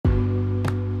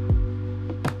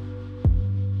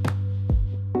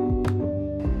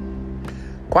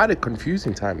quite a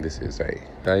confusing time this is, eh?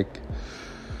 Like,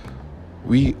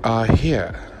 we are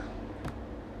here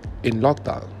in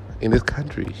lockdown in this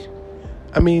country.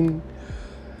 I mean,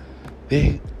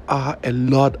 there are a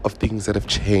lot of things that have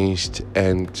changed,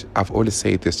 and I've always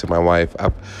said this to my wife.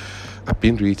 I've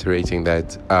been reiterating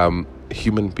that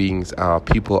human beings are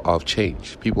people of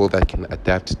change, people that can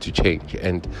adapt to change.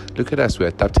 And look at us, we're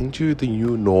adapting to the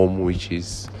new norm, which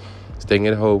is staying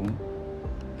at home,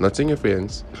 not seeing your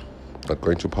friends, not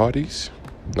going to parties,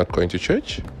 not going to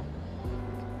church,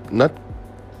 not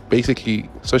basically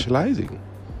socializing.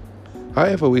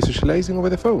 However, we're socializing over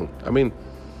the phone. I mean,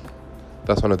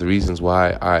 that's one of the reasons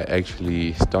why I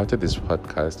actually started this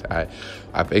podcast.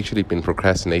 I've actually been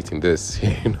procrastinating this,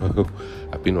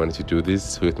 I've been wanting to do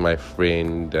this with my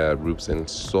friend Roops and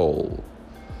Soul.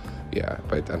 Yeah,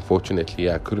 but unfortunately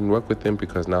I couldn't work with them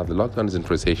because now the lockdown is in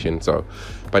procession. So,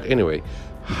 but anyway,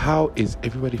 how is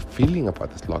everybody feeling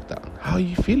about this lockdown? How are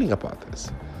you feeling about this?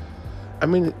 I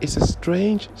mean, it's a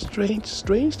strange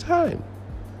time.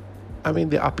 I mean,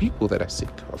 there are people that are sick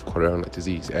of corona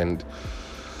disease, and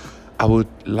I would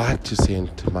like to send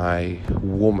my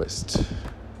warmest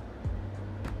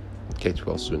get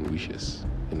well soon wishes.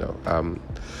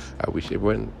 I wish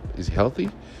everyone is healthy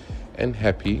and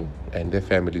happy, and their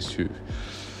families too.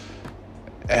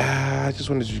 I just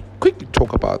wanted to quickly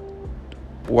talk about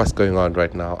what's going on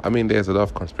right now. I mean, there's a lot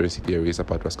of conspiracy theories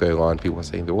about what's going on. People are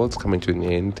saying the world's coming to an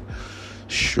end.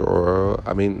 Sure.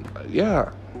 I mean,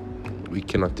 yeah, we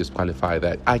cannot disqualify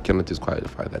that. I cannot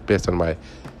disqualify that based on my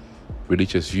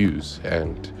religious views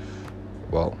and,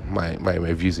 well,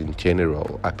 my views in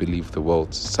general. I believe the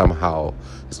world somehow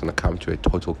is going to come to a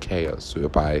total chaos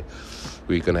whereby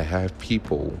we're going to have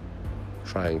people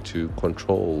trying to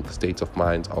control the states of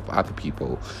minds of other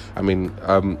people. I mean,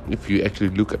 if you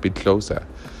actually look a bit closer,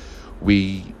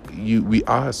 we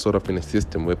are sort of in a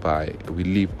system whereby we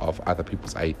live off other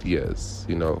people's ideas.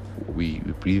 We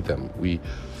breathe them. We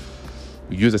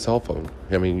use a cell phone.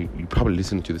 I mean, you probably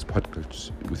listen to this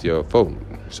podcast with your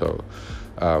phone. So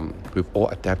we've all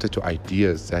adapted to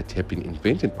ideas that have been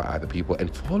invented by other people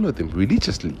and follow them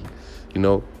religiously.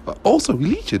 Also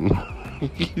religion.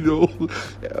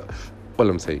 All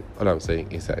I'm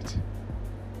saying is that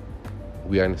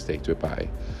we are in a state whereby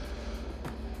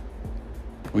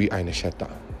we are in a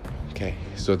shutdown. Okay,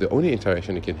 so the only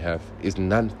interaction we can have is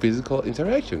non-physical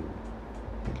interaction.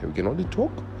 Okay, we can only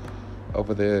talk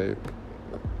over the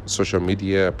social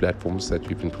media platforms that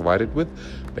we've been provided with: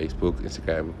 Facebook,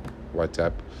 Instagram,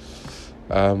 WhatsApp.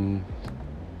 I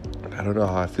don't know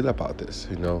how I feel about this.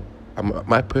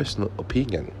 My personal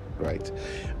opinion, right?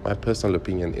 My personal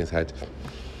opinion is that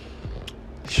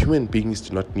human beings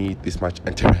do not need this much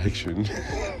interaction.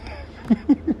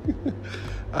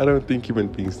 I don't think human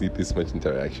beings need this much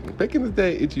interaction. Back in the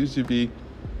day, it used to be,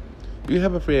 you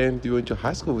have a friend, you went to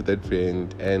high school with that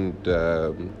friend, and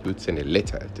you would send a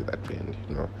letter to that friend,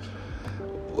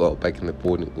 Well, back in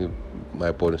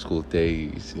my boarding school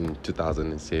days in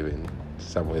 2007,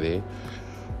 somewhere there,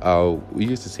 we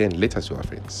used to send letters to our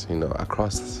friends,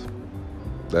 across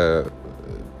the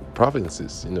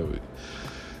provinces,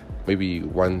 maybe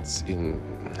once in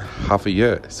half a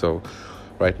year. So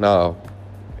right now,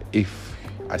 if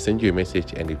I send you a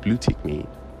message and it blue tick me,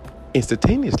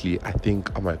 instantaneously I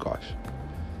think, oh my gosh,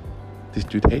 this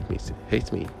dude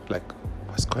hates me. Like,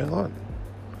 what's going on?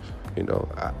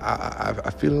 I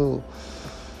feel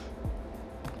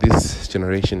this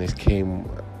generation has came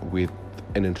with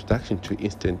an introduction to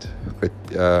instant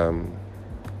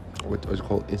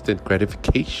instant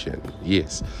gratification.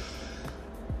 Yes.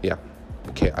 Yeah.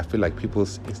 Okay, I feel like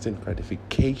people's instant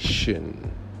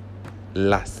gratification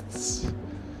lusts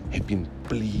have been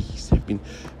pleased,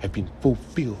 have been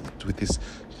fulfilled with this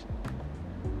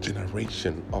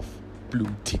generation of blue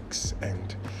ticks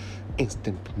and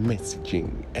instant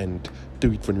messaging and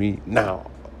do it for me now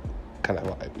kind of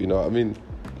vibe. I mean,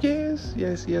 yes.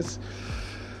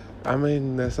 I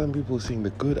mean, there's some people seeing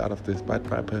the good out of this, but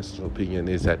my personal opinion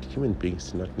is that human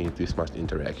beings do not need this much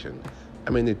interaction. I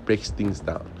mean, it breaks things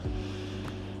down.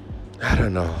 I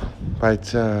don't know, but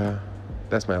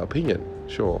that's my opinion.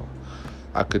 Sure,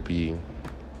 I could be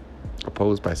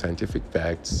opposed by scientific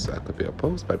facts. I could be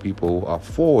opposed by people who are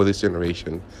for this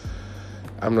generation.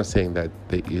 I'm not saying that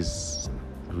there is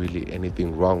really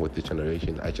anything wrong with this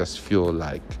generation. I just feel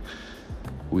like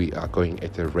we are going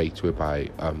at a rate whereby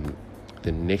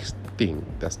the next thing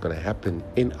that's going to happen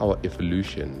in our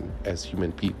evolution as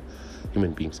human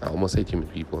beings. I almost said human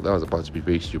people. That was about to be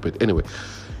very stupid. Anyway,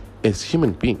 as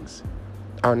human beings,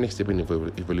 our next step in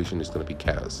evolution is going to be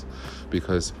chaos,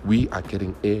 because we are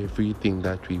getting everything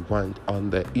that we want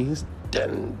on the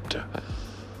instant.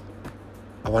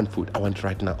 I want food. I want it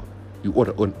right now. You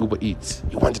order on Uber Eats.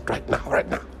 You want it right now, right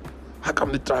now. How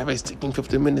come the driver is taking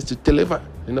 15 minutes to deliver?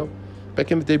 You know,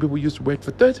 back in the day, people used to wait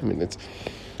for 30 minutes.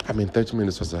 I mean, 30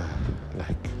 minutes was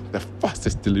like the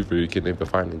fastest delivery you can ever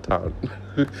find in town.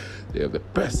 They have the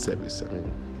best service. I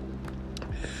mean,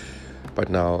 but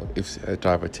now, if a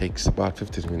driver takes about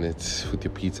 15 minutes with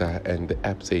your pizza and the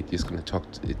app says it's going to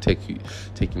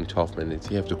take him 12 minutes,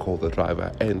 you have to call the driver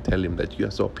and tell him that you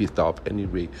are so pissed off.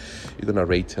 Anyway, you're going to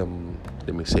rate him,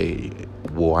 let me say,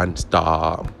 1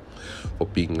 star for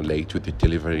being late with the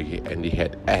delivery, and he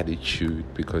had attitude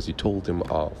because you told him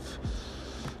off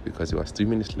because he was 3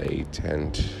 minutes late.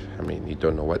 And I mean, you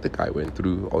don't know what the guy went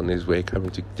through on his way coming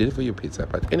to deliver your pizza.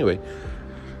 But anyway,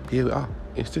 here we are,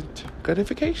 instant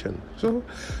gratification. So,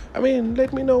 I mean,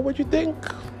 let me know what you think.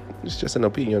 It's just an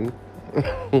opinion.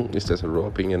 It's just a raw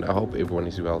opinion. I hope everyone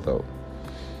is well, though.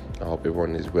 I hope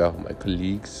everyone is well. My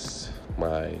colleagues,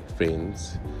 my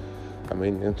friends, I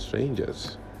mean, and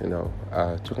strangers, you know.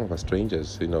 Talking about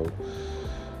strangers, you know,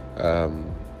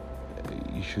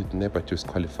 you should never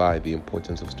disqualify the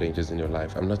importance of strangers in your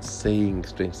life. I'm not saying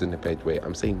strangers in a bad way.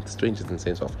 I'm saying strangers in the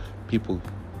sense of people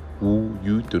who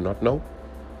you do not know,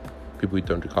 people you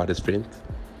don't regard as friends.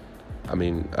 I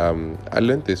mean, I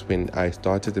learned this when I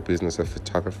started the business of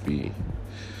photography,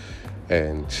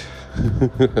 and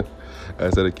I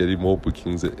started getting more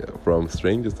bookings from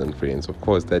strangers than friends. Of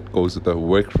course, that goes to the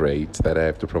work rate that I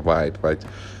have to provide, but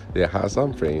there are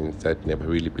some friends that never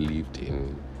really believed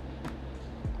in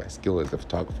my skill as a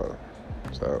photographer.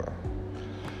 So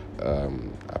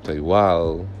after a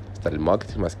while, started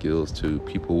marketing my skills to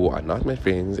people who are not my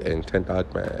friends, and turned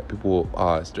out my people who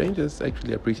are strangers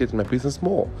actually appreciate my business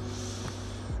more.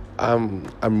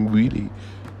 I'm really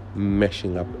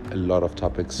mashing up a lot of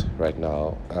topics right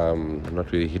now. I'm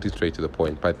not really hitting straight to the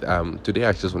point, but today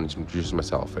I just wanted to introduce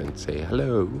myself and say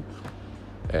hello,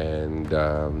 and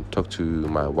talk to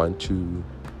my 1-2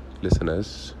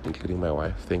 listeners, including my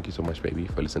wife. Thank you so much, baby,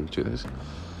 for listening to this.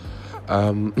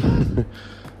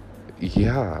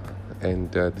 Yeah,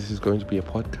 and this is going to be a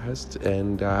podcast,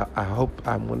 and I hope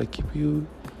I'm going to keep you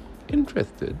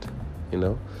interested, you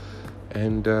know.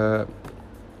 And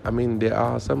I mean, there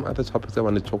are some other topics I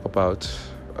want to talk about.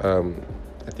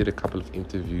 I did a couple of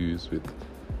interviews with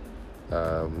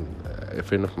a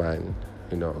friend of mine,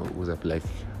 you know, who's a black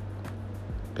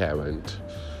parent,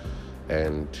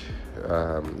 and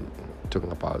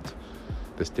talking about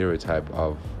the stereotype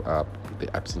of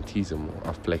the absenteeism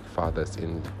of black fathers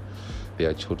in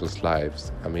their children's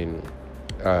lives. I mean,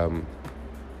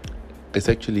 it's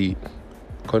actually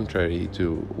contrary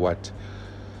to what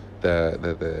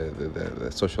the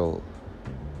social